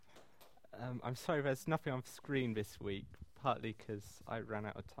I'm sorry, there's nothing on the screen this week, partly because I ran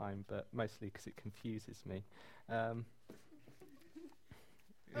out of time, but mostly because it confuses me.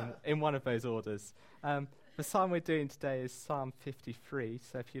 In one of those orders. The psalm we're doing today is Psalm 53,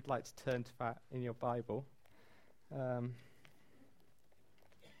 so if you'd like to turn to that in your Bible. I'll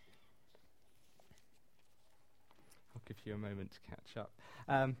give you a moment to catch up.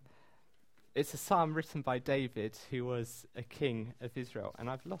 It's a psalm written by David, who was a king of Israel. And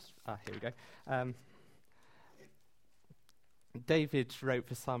I've lost... here we go. David wrote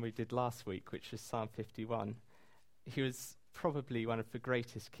the psalm we did last week, which was Psalm 51. He was probably one of the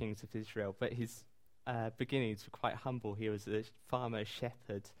greatest kings of Israel, but his beginnings were quite humble. He was a farmer,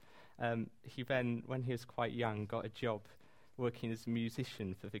 shepherd. He then, when he was quite young, got a job working as a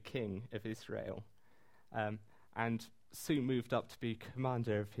musician for the king of Israel. And soon moved up to be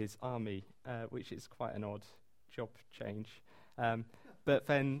commander of his army, which is quite an odd job change. But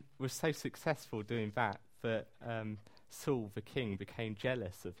then was so successful doing that Saul, the king, became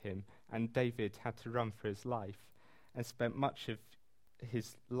jealous of him, and David had to run for his life and spent much of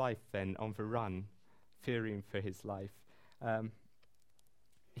his life then on the run, fearing for his life.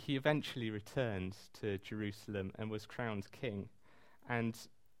 He eventually returned to Jerusalem and was crowned king and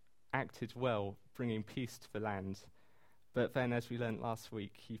acted well, bringing peace to the land. But then, as we learnt last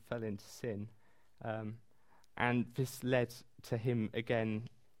week, he fell into sin. And this led to him again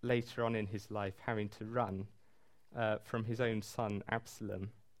later on in his life having to run from his own son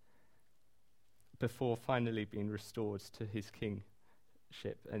Absalom before finally being restored to his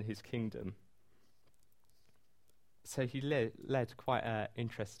kingship and his kingdom. So he led quite an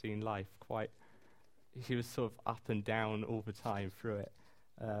interesting life. He was sort of up and down all the time through it.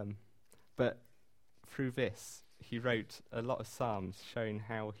 But through this, he wrote a lot of psalms showing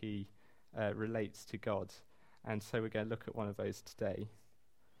how he relates to God. And so we're going to look at one of those today.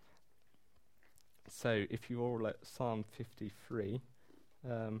 So if you're all at Psalm 53, we're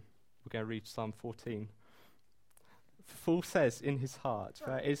going to read Psalm 14. The fool says in his heart,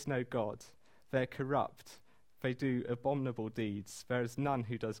 there is no God. They're corrupt. They do abominable deeds. There is none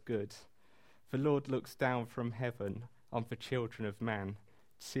who does good. The Lord looks down from heaven on the children of man,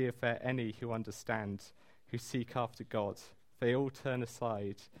 to see if there are any who understand, who seek after God. They all turn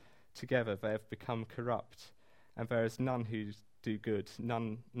aside. Together they have become corrupt, and there is none who do good,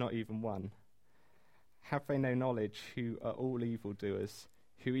 none, not even one. Have they no knowledge who are all evildoers,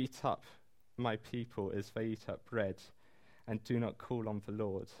 who eat up my people as they eat up bread, and do not call on the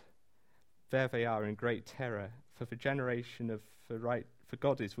Lord? There they are in great terror, for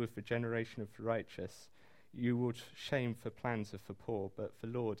God is with the generation of the righteous. You would shame the plans of the poor, but the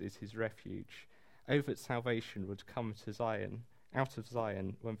Lord is his refuge. Oh, that salvation would come to Zion, out of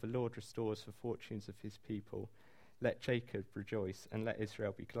Zion, when the Lord restores the fortunes of his people. Let Jacob rejoice, and let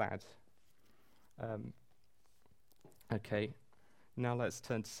Israel be glad. Okay, now let's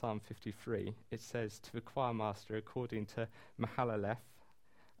turn to Psalm 53. It says, to the choir master, according to Mahalaleth,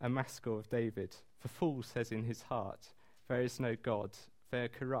 a maskil of David, the fool says in his heart, there is no God. They are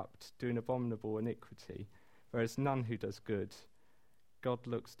corrupt, doing abominable iniquity. There is none who does good. God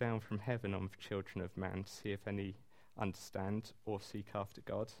looks down from heaven on the children of man to see if any understand or seek after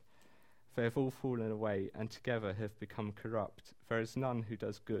God. They have all fallen away and together have become corrupt. There is none who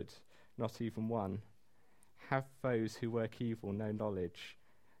does good, not even one. Have those who work evil no knowledge,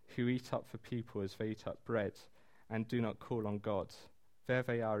 who eat up the people as they eat up bread, and do not call on God? There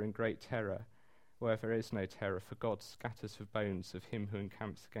they are in great terror, where there is no terror, for God scatters the bones of him who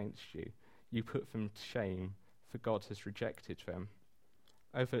encamps against you. You put them to shame, for God has rejected them.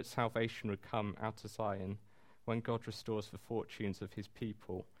 Oh, that salvation would come out of Zion, when God restores the fortunes of his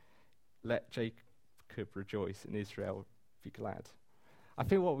people. Let Jacob rejoice and Israel be glad. I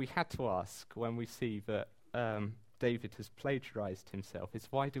think what we had to ask when we see that David has plagiarized himself is,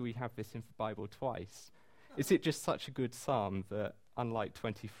 why do we have this in the Bible twice? Is it just such a good psalm that, unlike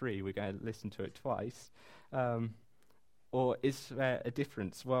 23, we're going to listen to it twice? Or is there a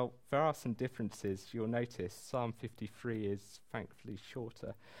difference? Well, there are some differences. You'll notice Psalm 53 is thankfully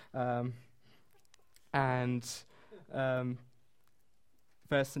shorter. And there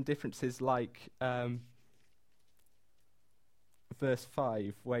are some differences like verse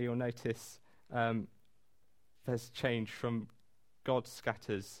 5, where you'll notice there's change from God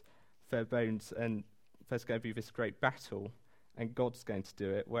scatters their bones and there's going to be this great battle and God's going to do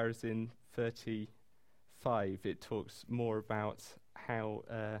it, whereas in 35 it talks more about how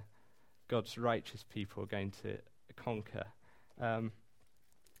God's righteous people are going to conquer.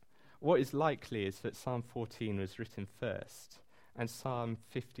 What is likely is that Psalm 14 was written first, and Psalm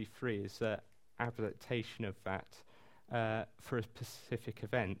 53 is an adaptation of that for a specific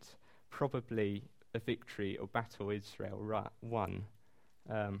event. probably a victory or battle Israel won.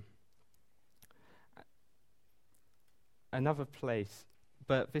 Another place,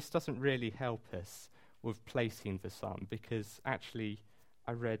 but this doesn't really help us with placing the psalm, because actually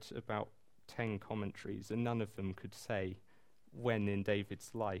I read about 10 commentaries and none of them could say when in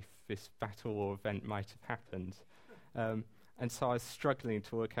David's life this battle or event might have happened. And so I was struggling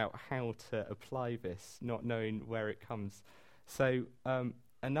to work out how to apply this, not knowing where it comes. So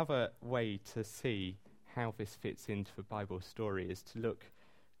another way to see how this fits into the Bible story is to look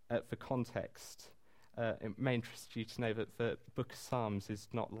at the context. It may interest you to know that the Book of Psalms is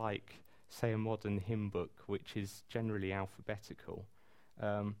not like, say, a modern hymn book, which is generally alphabetical.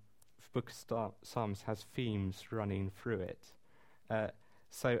 The Book of Psalms has themes running through it.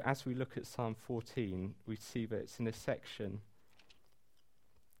 So as we look at Psalm 14, we see that it's in a section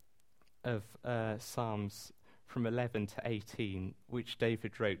of Psalms from 11 to 18, which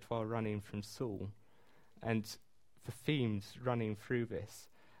David wrote while running from Saul. And the themes running through this: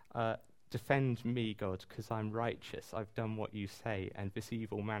 defend me, God, because I'm righteous. I've done what you say, and this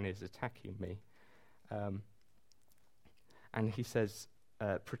evil man is attacking me. And he says,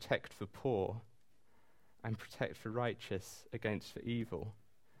 protect the poor and protect the righteous against the evil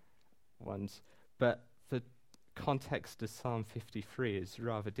ones. But the context of Psalm 53 is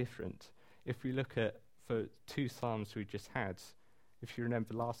rather different. If we look at the two Psalms we just had, if you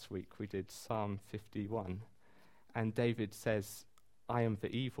remember last week we did Psalm 51, and David says, I am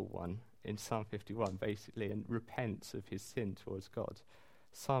the evil one, in Psalm 51 basically, and repents of his sin towards God.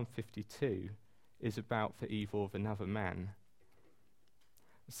 Psalm 52 is about the evil of another man.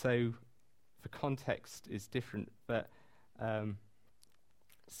 So the context is different, but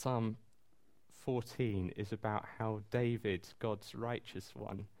Psalm 14 is about how David, God's righteous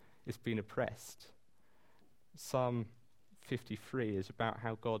one, is being oppressed. Psalm 53 is about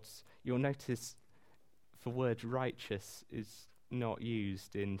how you'll notice the word righteous is not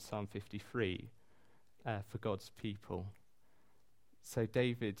used in Psalm 53 for God's people. So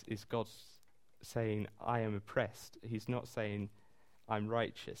David is God saying, I am oppressed. He's not saying, I'm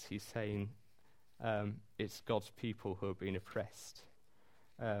righteous. He's saying, it's God's people who are being oppressed.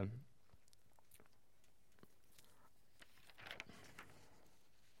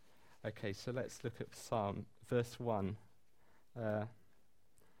 Okay, so let's look at Psalm, verse 1.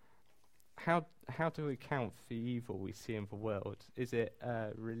 How do we account for the evil we see in the world? Is it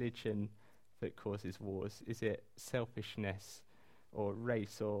religion that causes wars? Is it selfishness or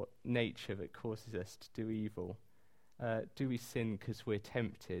race or nature that causes us to do evil? Do we sin because we're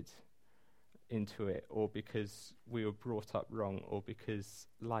tempted into it, or because we were brought up wrong, or because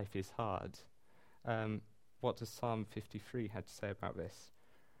life is hard? What does Psalm 53 have to say about this?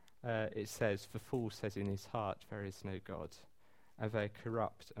 It says, the fool says in his heart, there is no God, and they're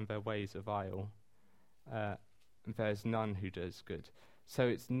corrupt, and their ways are vile, and there is none who does good. So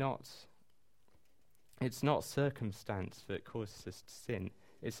it's not circumstance that causes us to sin.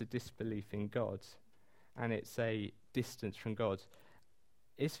 It's a disbelief in God, and it's a distance from God.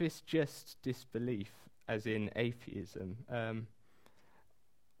 Is this just disbelief, as in atheism?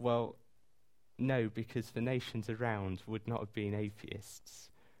 Well, no, because the nations around would not have been atheists.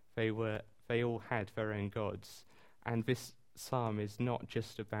 They all had their own gods, and this psalm is not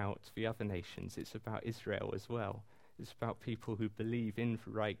just about the other nations, it's about Israel as well. It's about people who believe in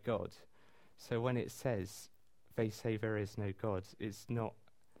the right God. So when it says they say there is no God, it's not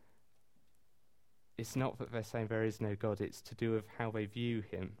that they're saying there is no God, it's to do with how they view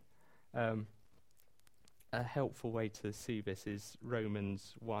him. A helpful way to see this is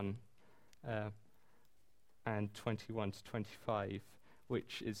Romans 1 and 21 to 25,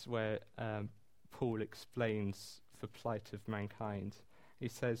 which is where Paul explains the plight of mankind. He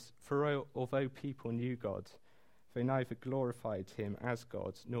says, for although people knew God, they neither glorified him as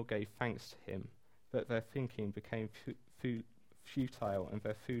God nor gave thanks to him, but their thinking became futile and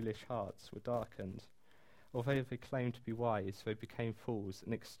their foolish hearts were darkened. Although they claimed to be wise, they became fools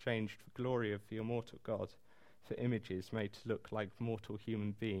and exchanged the glory of the immortal God for images made to look like mortal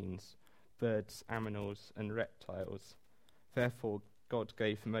human beings, birds, animals, and reptiles. Therefore, God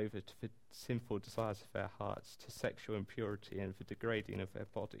gave them over to the sinful desires of their hearts, to sexual impurity and the degrading of their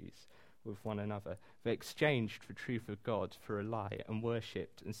bodies with one another. They exchanged the truth of God for a lie and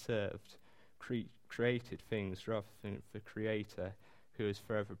worshipped and served created things rather than the Creator, who is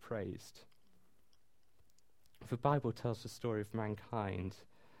forever praised. The Bible tells the story of mankind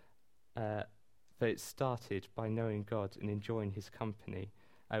that it started by knowing God and enjoying his company.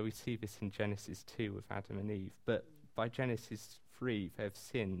 We see this in Genesis 2 with Adam and Eve, but by Genesis 3 they have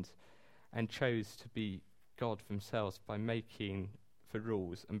sinned and chose to be God themselves by making for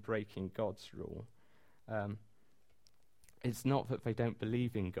rules and breaking God's rule. It's not that they don't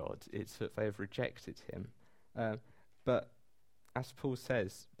believe in God, it's that they have rejected him. But as Paul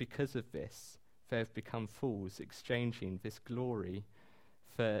says, because of this, they have become fools, exchanging this glory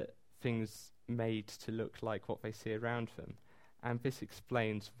for things made to look like what they see around them. And this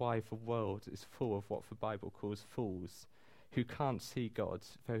explains why the world is full of what the Bible calls fools, who can't see God,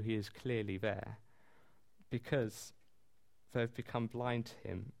 though he is clearly there, because they've become blind to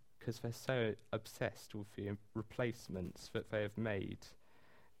him, because they're so obsessed with the replacements that they have made,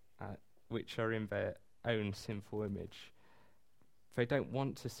 which are in their own sinful image. They don't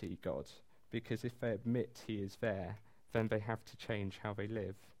want to see God, because if they admit he is there, then they have to change how they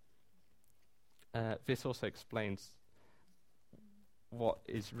live. This also explains what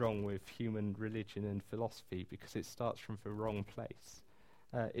is wrong with human religion and philosophy, because it starts from the wrong place.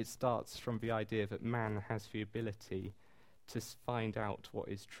 It starts from the idea that man has the ability to find out what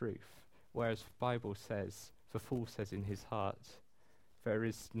is truth, whereas the Bible says, the fool says in his heart, there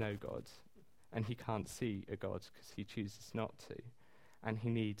is no God, and he can't see a God because he chooses not to, and he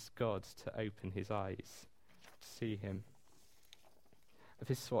needs God to open his eyes to see him.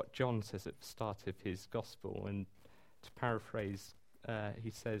 This is what John says at the start of his gospel, and to paraphrase,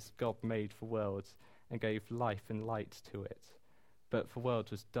 he says, God made the world and gave life and light to it, but the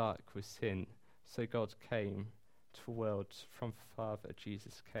world was dark with sin, so God came to the world from the Father.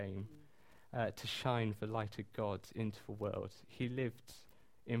 Jesus came to shine the light of God into the world. He lived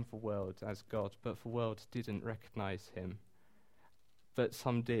in the world as God, but the world didn't recognize him. But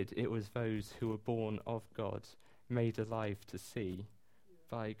some did. It was those who were born of God, made alive to see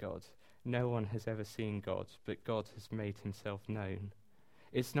by God. No one has ever seen God, but God has made himself known.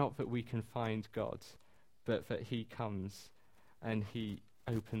 It's not that we can find God, but that he comes and he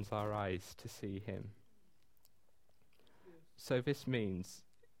opens our eyes to see him. So this means,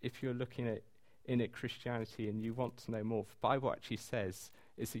 if you're looking at Christianity and you want to know more, the Bible actually says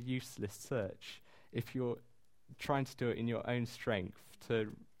it's a useless search. If you're trying to do it in your own strength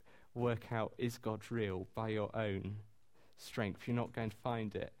to work out, is God real, by your own strength, you're not going to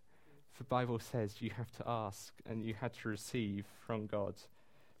find it. The Bible says you have to ask and you had to receive from God.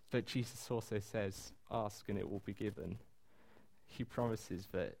 But Jesus also says, ask and it will be given. He promises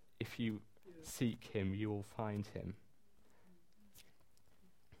that if you seek him, you will find him.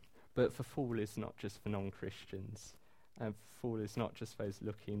 But the fool is not just for non-Christians, and the fool is not just those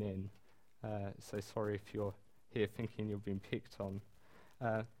looking in. So sorry if you're here thinking you're being picked on.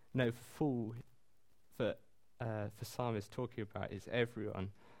 No, the fool that the psalm is talking about is everyone.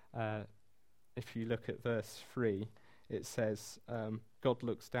 If you look at verse 3, it says, God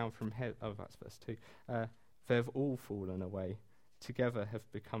looks down from heaven. Oh, that's verse 2. They have all fallen away. Together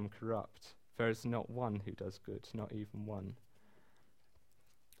have become corrupt. There is not one who does good, not even one.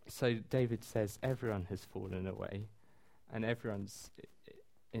 So David says everyone has fallen away, and everyone's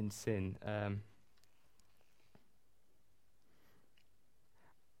in sin.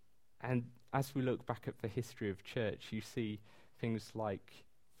 And as we look back at the history of church, you see things like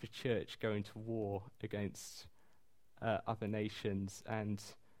the church going to war against other nations and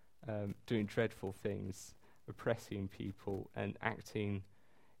doing dreadful things, oppressing people and acting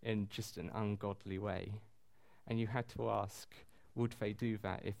in just an ungodly way. And you had to ask, would they do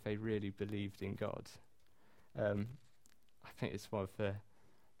that if they really believed in God? I think it's one of the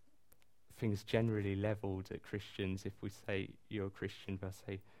things generally levelled at Christians. If we say you're a Christian, they'll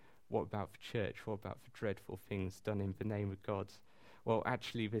say, what about the church? What about the dreadful things done in the name of God? Well,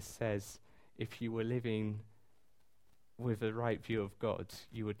 actually this says, if you were living with a right view of God,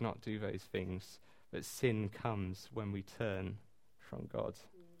 you would not do those things. But sin comes when we turn from God.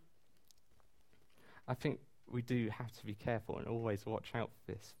 I think we do have to be careful and always watch out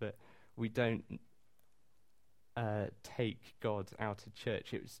for this, that we don't take God out of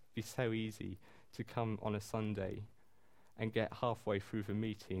church. It would be so easy to come on a Sunday and get halfway through the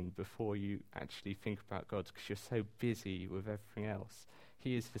meeting before you actually think about God, because you're so busy with everything else.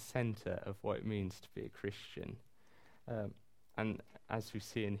 He is the centre of what it means to be a Christian. And as we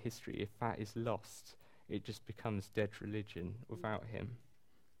see in history, if that is lost, it just becomes dead religion without him.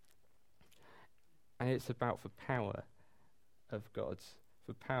 And it's about the power of God,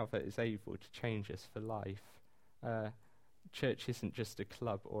 the power that is able to change us for life. Church isn't just a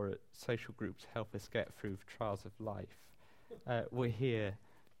club or a social group to help us get through the trials of life. We're here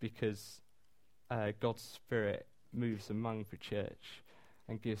because God's Spirit moves among the church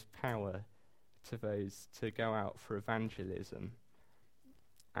and gives power to those to go out for evangelism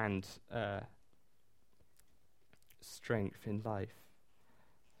and strength in life.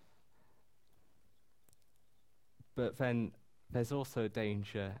 But then there's also a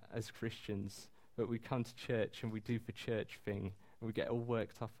danger as Christians that we come to church and we do the church thing and we get all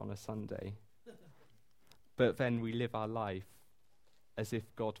worked up on a Sunday. But then we live our life as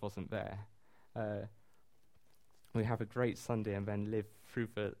if God wasn't there. We have a great Sunday and then live through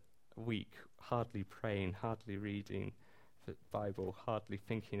the week hardly praying, hardly reading the Bible, hardly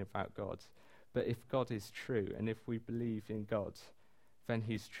thinking about God. But if God is true and if we believe in God, then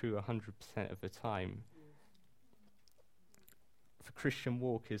he's true 100% of the time. The Christian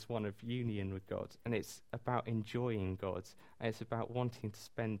walk is one of union with God, and it's about enjoying God, and it's about wanting to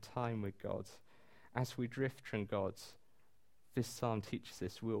spend time with God. As we drift from God, this psalm teaches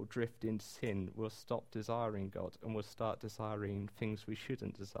us we'll drift into sin, we'll stop desiring God, and we'll start desiring things we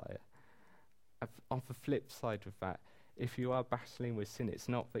shouldn't desire. On the flip side of that, if you are battling with sin, it's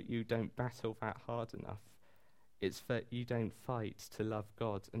not that you don't battle that hard enough. It's that you don't fight to love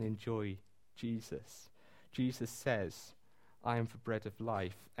God and enjoy Jesus. Jesus says, I am the bread of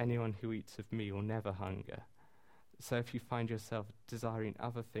life. Anyone who eats of me will never hunger. So if you find yourself desiring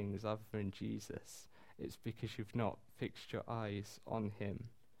other things other than Jesus, it's because you've not fixed your eyes on him.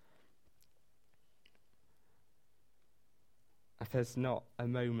 If there's not a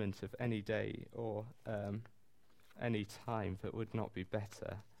moment of any day or any time that would not be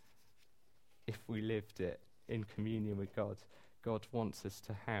better if we lived it in communion with God. God wants us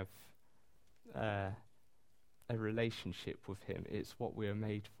to have a relationship with him. It's what we are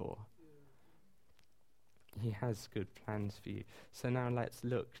made for. He has good plans for you. So now let's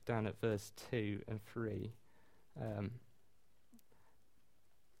look down at verse 2 and 3.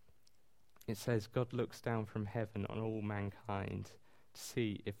 It says, God looks down from heaven on all mankind to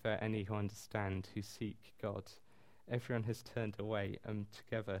see if there are any who understand, who seek God. Everyone has turned away, and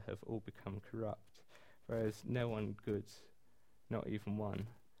together have all become corrupt. There is no one good, not even one.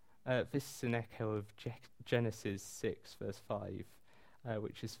 This is an echo of Genesis 6, verse 5,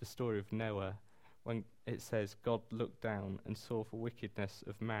 which is the story of Noah, when it says, God looked down and saw the wickedness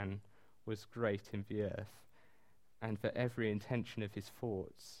of man was great in the earth, and that every intention of his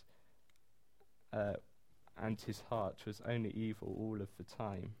thoughts and his heart was only evil all of the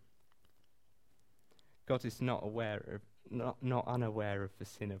time. God is not unaware of the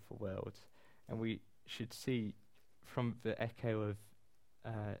sin of the world, and we should see from the echo of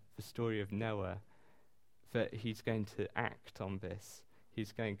the story of Noah that he's going to act on this.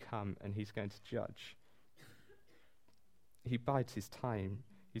 He's going to come and he's going to judge. He bides his time.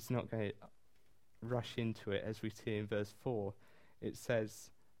 He's not going to rush into it, as we see in verse 4. It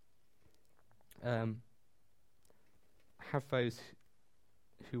says, have those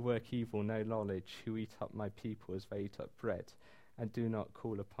who work evil no knowledge, who eat up my people as they eat up bread, and do not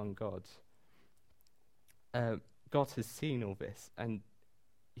call upon God. God has seen all this, and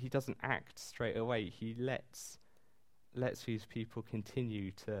he doesn't act straight away. He lets these people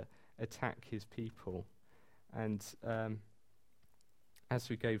continue to attack his people. And as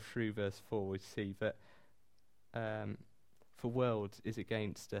we go through verse 4, we see that the world is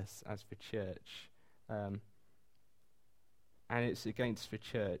against us as the church. And it's against the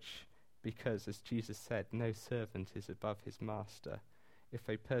church because, as Jesus said, no servant is above his master. If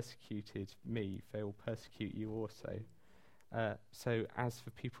they persecuted me, they will persecute you also. So as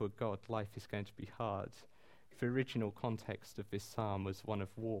for people of God, life is going to be hard. The original context of this psalm was one of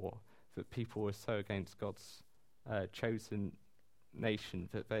war, that people were so against God's chosen nation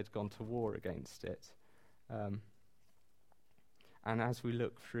that they'd gone to war against it. And as we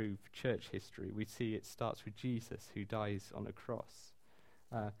look through church history, we see it starts with Jesus, who dies on a cross.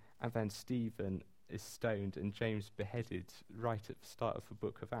 And then Stephen is stoned and James beheaded right at the start of the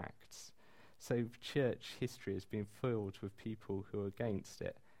book of Acts. So church history has been filled with people who are against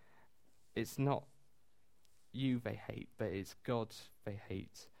it. It's not you they hate, but it's God they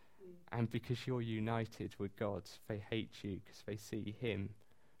hate. And because you're united with God, they hate you because they see him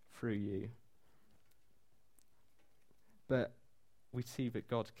through you. But we see that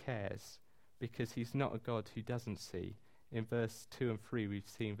God cares because he's not a God who doesn't see. In verse 2 and 3, we've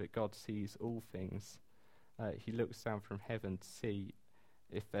seen that God sees all things. He looks down from heaven to see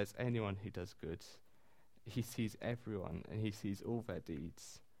if there's anyone who does good. He sees everyone, and he sees all their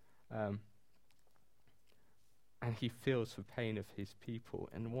deeds. And he feels the pain of his people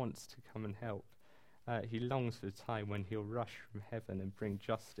and wants to come and help. He longs for the time when he'll rush from heaven and bring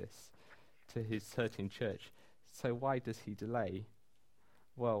justice to his certain church. So why does he delay?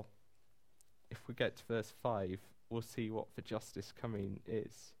 Well, if we get to verse 5, we'll see what the justice coming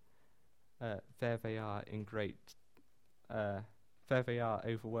is. There they are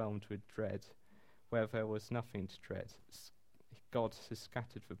overwhelmed with dread, where there was nothing to dread. God has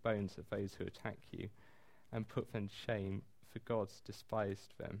scattered the bones of those who attack you, and put them to shame for God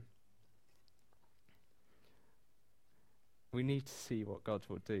despised them. We need to see what God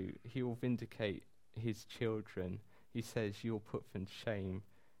will do. He will vindicate his children. He says, you'll put them to shame,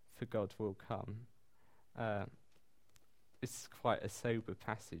 for God will come. It's quite a sober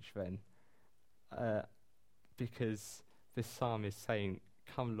passage then, because this psalm is saying,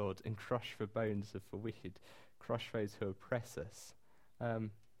 come, Lord, and crush the bones of the wicked, crush those who oppress us.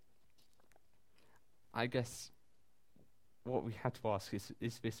 I guess what we had to ask is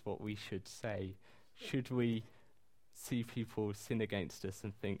this what we should say? Should we see people sin against us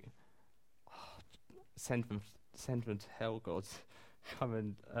and think, oh, send them to hell, God, come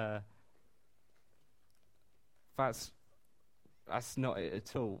and... That's not it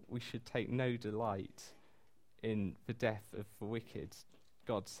at all. We should take no delight in the death of the wicked,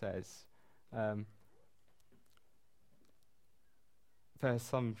 God says. There are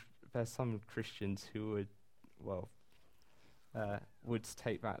some Christians who would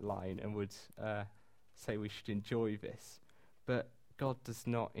take that line and would say we should enjoy this, but God does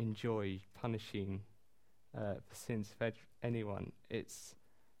not enjoy punishing the sins of anyone. It's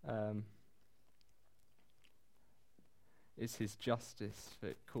his justice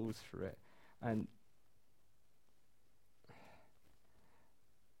that calls for it. And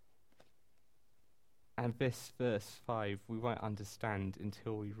this verse 5 we won't understand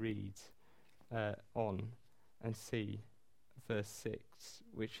until we read on and see verse 6,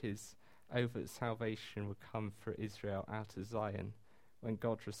 which is, "Oh, that salvation would come for Israel out of Zion. When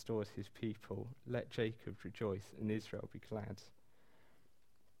God restores his people, let Jacob rejoice and Israel be glad."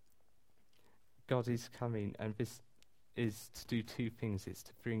 God is coming, and this is to do two things. It's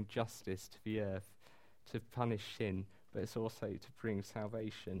to bring justice to the earth, to punish sin, but it's also to bring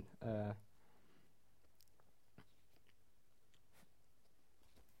salvation.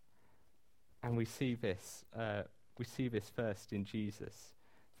 And we see this first in Jesus,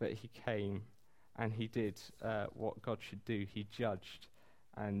 that he came and he did what God should do. He judged,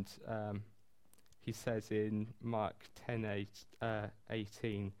 and he says in Mark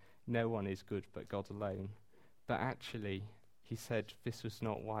 10:18, "No one is good but God alone." But actually, he said, "This was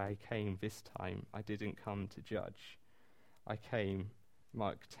not why I came this time. I didn't come to judge. I came,"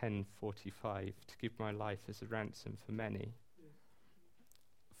 Mark 10:45, "to give my life as a ransom for many."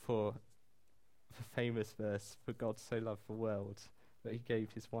 For the famous verse, "For God so loved the world that he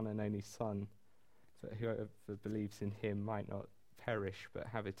gave his one and only Son, that whoever believes in him might not perish but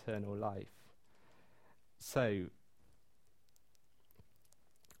have eternal life." So,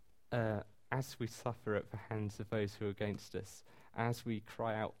 as we suffer at the hands of those who are against us, as we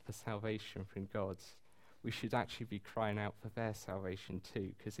cry out for salvation from God, we should actually be crying out for their salvation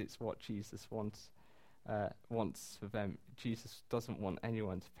too, because it's what Jesus wants for them. Jesus doesn't want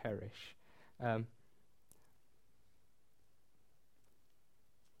anyone to perish. And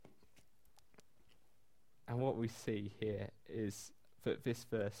what we see here is that this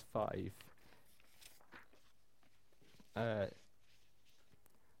verse 5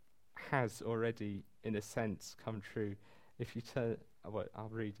 has already, in a sense, come true. If you turn, I'll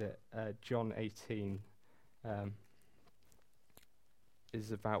read it. John 18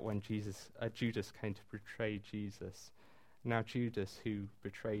 is about when Judas came to betray Jesus. Now Judas, who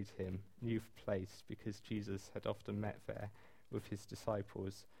betrayed him, knew the place because Jesus had often met there with his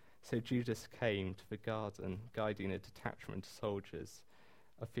disciples. So Judas came to the garden, guiding a detachment of soldiers,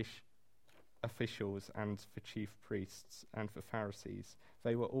 officials and the chief priests and the Pharisees.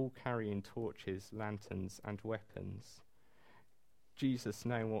 They were all carrying torches, lanterns, and weapons. Jesus,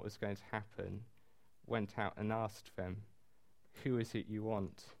 knowing what was going to happen, went out and asked them, "Who is it you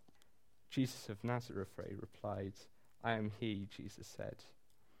want?" "Jesus of Nazareth," they replied. "I am he," Jesus said.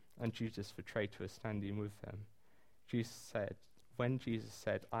 And Judas, the traitor, was standing with them. When Jesus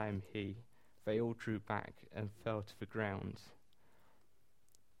said, "I am he," they all drew back and fell to the ground.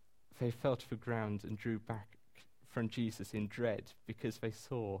 They fell to the ground and drew back from Jesus in dread, because they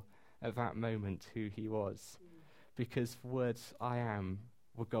saw at that moment who he was. Because the words "I am"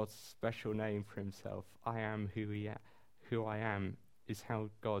 were God's special name for himself. "I am who I am" is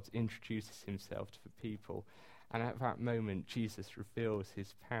how God introduces himself to the people. And at that moment, Jesus reveals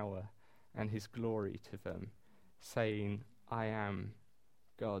his power and his glory to them, saying, "I am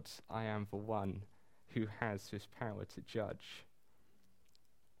God, I am the one who has this power to judge."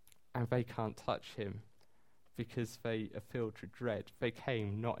 And they can't touch him because they are filled with dread. They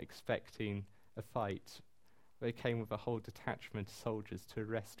came not expecting a fight. They came with a whole detachment of soldiers to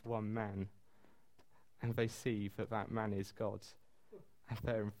arrest one man. And they see that that man is God. And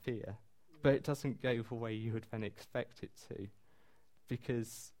they're in fear. But it doesn't go the way you would then expect it to.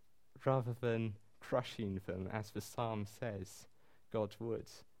 Because rather than crushing them, as the psalm says God would.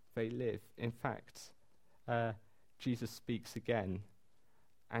 They live. In fact, Jesus speaks again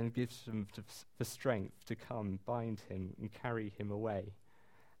and gives them the strength to come, bind him and carry him away.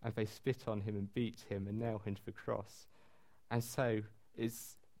 And they spit on him and beat him and nail him to the cross. And so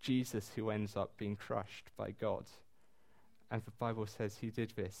it's Jesus who ends up being crushed by God. And the Bible says he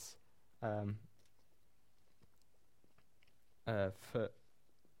did this for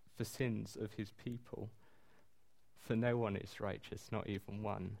the sins of his people. For no one is righteous, not even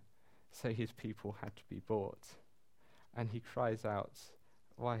one. So his people had to be bought. And he cries out,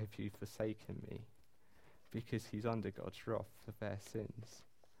 "Why have you forsaken me?" Because he's under God's wrath for their sins.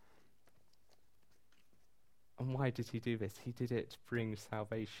 And why did he do this? He did it to bring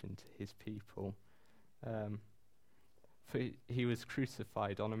salvation to his people. For he was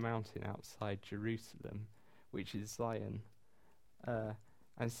crucified on a mountain outside Jerusalem, which is Zion.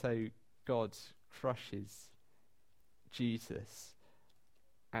 And so God crushes Jesus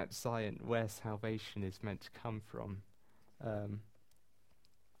at Zion, where salvation is meant to come from.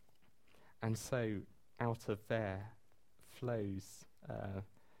 And so out of there flows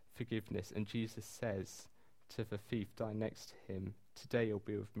forgiveness. And Jesus says to the thief dying next to him, "Today you'll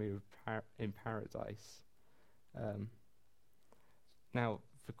be with me in paradise." Now,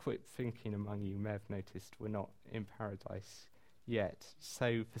 for quick thinking among you may have noticed we're not in paradise yet.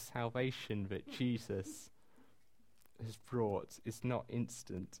 So the salvation that Jesus has brought is not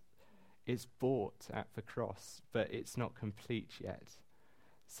instant. It's bought at the cross, but it's not complete yet.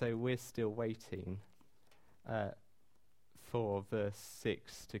 So we're still waiting for verse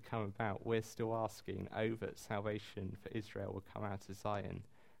 6 to come about. We're still asking, that salvation for Israel will come out of Zion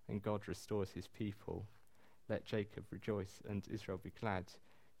and God restores his people. Let Jacob rejoice and Israel be glad.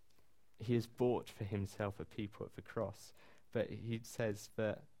 He has bought for himself a people at the cross, but he says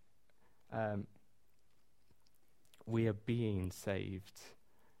that we are being saved.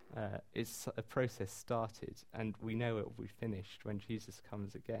 It's a process started, and we know it will be finished when Jesus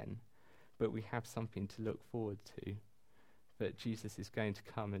comes again. But we have something to look forward to, that Jesus is going to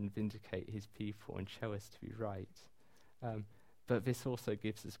come and vindicate his people and show us to be right. But this also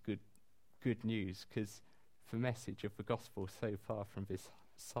gives us good news, because the message of the gospel so far from this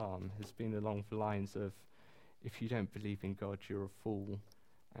psalm has been along the lines of, if you don't believe in God, you're a fool,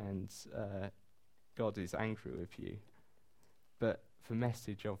 and God is angry with you. But the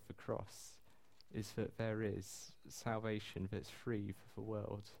message of the cross is that there is salvation that's free for the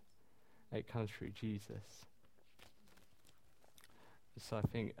world. It comes through Jesus. So I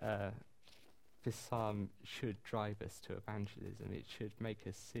think this psalm should drive us to evangelism. It should make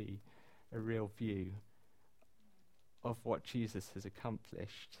us see a real view of what Jesus has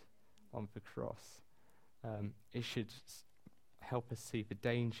accomplished on the cross. It should help us see the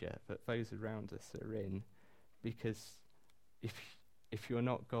danger that those around us are in, because if you're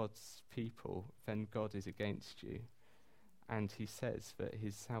not God's people, then God is against you. And he says that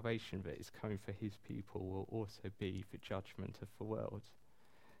his salvation that is coming for his people will also be the judgment of the world.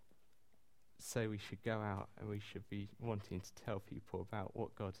 So we should go out and we should be wanting to tell people about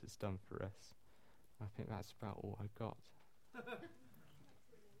what God has done for us. I think that's about all I've got.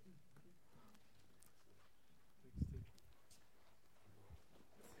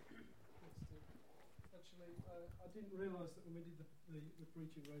 Actually, I didn't realise that when we did the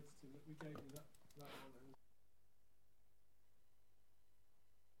preaching roads team that we gave you that one.